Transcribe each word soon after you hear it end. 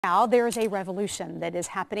Now there is a revolution that is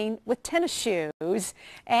happening with tennis shoes,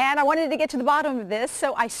 and I wanted to get to the bottom of this,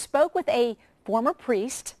 so I spoke with a former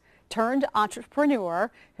priest turned entrepreneur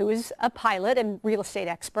who is a pilot and real estate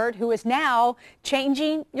expert who is now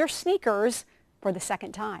changing your sneakers for the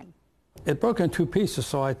second time. It broke in two pieces,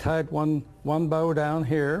 so I tied one bow down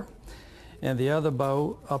here and the other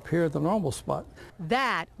bow up here at the normal spot.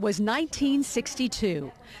 That was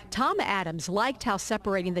 1962. Tom Adams liked how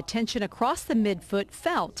separating the tension across the midfoot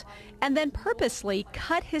felt and then purposely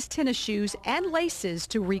cut his tennis shoes and laces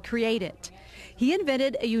to recreate it. He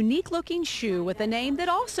invented a unique-looking shoe with a name that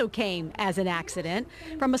also came as an accident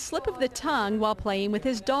from a slip of the tongue while playing with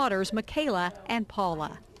his daughters, Michaela and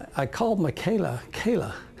Paula. I called Michaela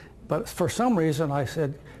Kayla, but for some reason I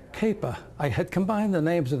said Kaepa. I had combined the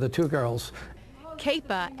names of the two girls.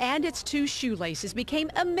 Kaepa and its two shoelaces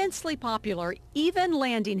became immensely popular, even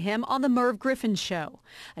landing him on the Merv Griffin show.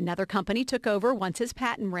 Another company took over once his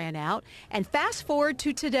patent ran out, and fast forward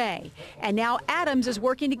to today. And now Adams is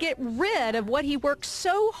working to get rid of what he worked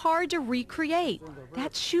so hard to recreate,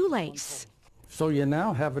 that shoelace. So you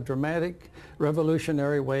now have a dramatic,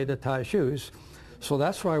 revolutionary way to tie shoes. So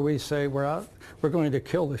that's why we say we're going to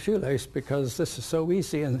kill the shoelace, because this is so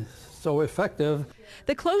easy and so effective.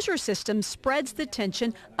 The closure system spreads the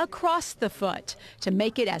tension across the foot to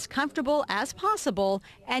make it as comfortable as possible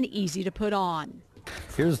and easy to put on.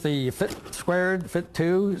 Here's the Fit Squared, Fit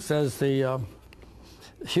 2. It says the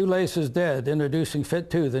shoelace is dead. Introducing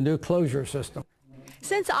Fit 2, the new closure system.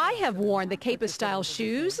 Since I have worn the Kaepa-style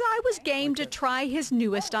shoes, I was game to try his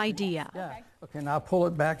newest idea. Yeah. Okay, now pull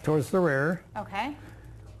it back towards the rear. Okay.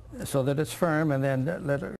 So that it's firm, and then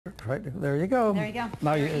let it, right, there you go. There you go.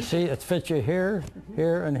 Now you see it fits you here,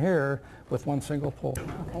 here, and here with one single pull.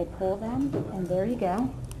 Okay, pull them, and there you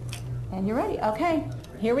go. And you're ready. Okay,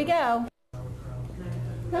 here we go.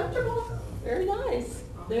 Comfortable. Very nice.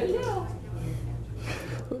 There you go.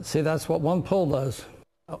 See, that's what one pull does.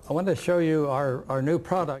 I want to show you our new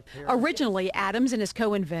product here. Originally, Adams and his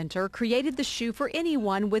co-inventor created the shoe for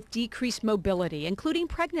anyone with decreased mobility, including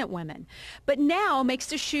pregnant women, but now makes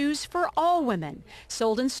the shoes for all women,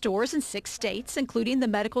 sold in stores in 6 states, including the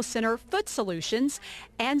medical center Foot Solutions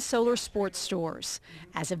and Solar Sports stores.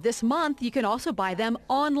 As of this month, you can also buy them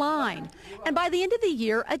online. And by the end of the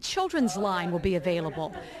year, a children's line will be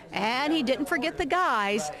available. And he didn't forget the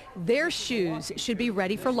guys. Their shoes should be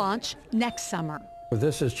ready for launch next summer.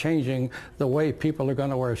 This is changing the way people are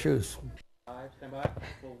going to wear shoes.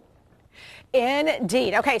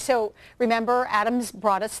 Indeed. Okay, so remember Adams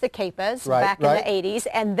brought us the Kaepas back in the 80s,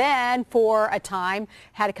 and then for a time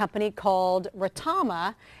had a company called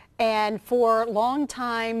Retama. And for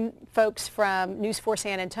longtime folks from News 4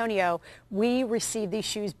 San Antonio, we received these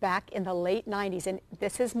shoes back in the late 90s. And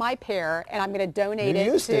this is my pair, and I'm going to donate it to...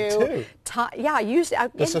 You used it, too. Yeah, I used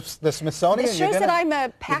it. The Smithsonian? It shows that I'm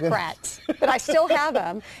a pack rat, but I still have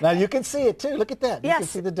them. Now, you can see it, too. Look at that. Yes. You can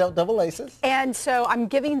see the double laces. And so I'm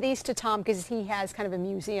giving these to Tom because he has kind of a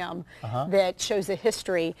museum that shows the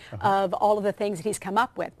history of all of the things that he's come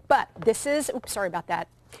up with. But this is... Oops, sorry about that.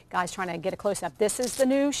 Guys trying to get a close-up. This is the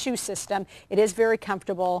new shoe system. It is very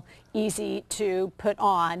comfortable, easy to put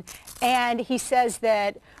on. And he says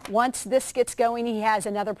that once this gets going, he has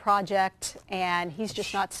another project, and he's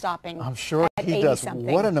just not stopping. I'm sure he does.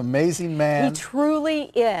 What an amazing man. He truly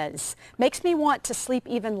is. Makes me want to sleep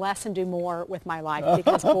even less and do more with my life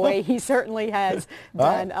because, boy, he certainly has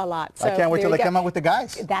done a lot. So I can't wait till they come out with the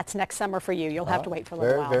guys. That's next summer for you. You'll have to wait for a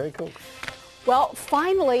little while. Very cool. Well,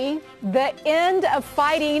 finally, the end of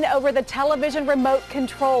fighting over the television remote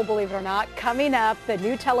control, believe it or not, coming up, the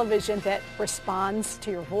new television that responds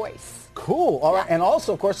to your voice. Cool. All right. And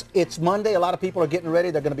also, of course, it's Monday. A lot of people are getting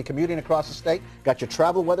ready. They're going to be commuting across the state. Got your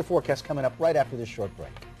travel weather forecast coming up right after this short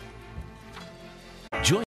break.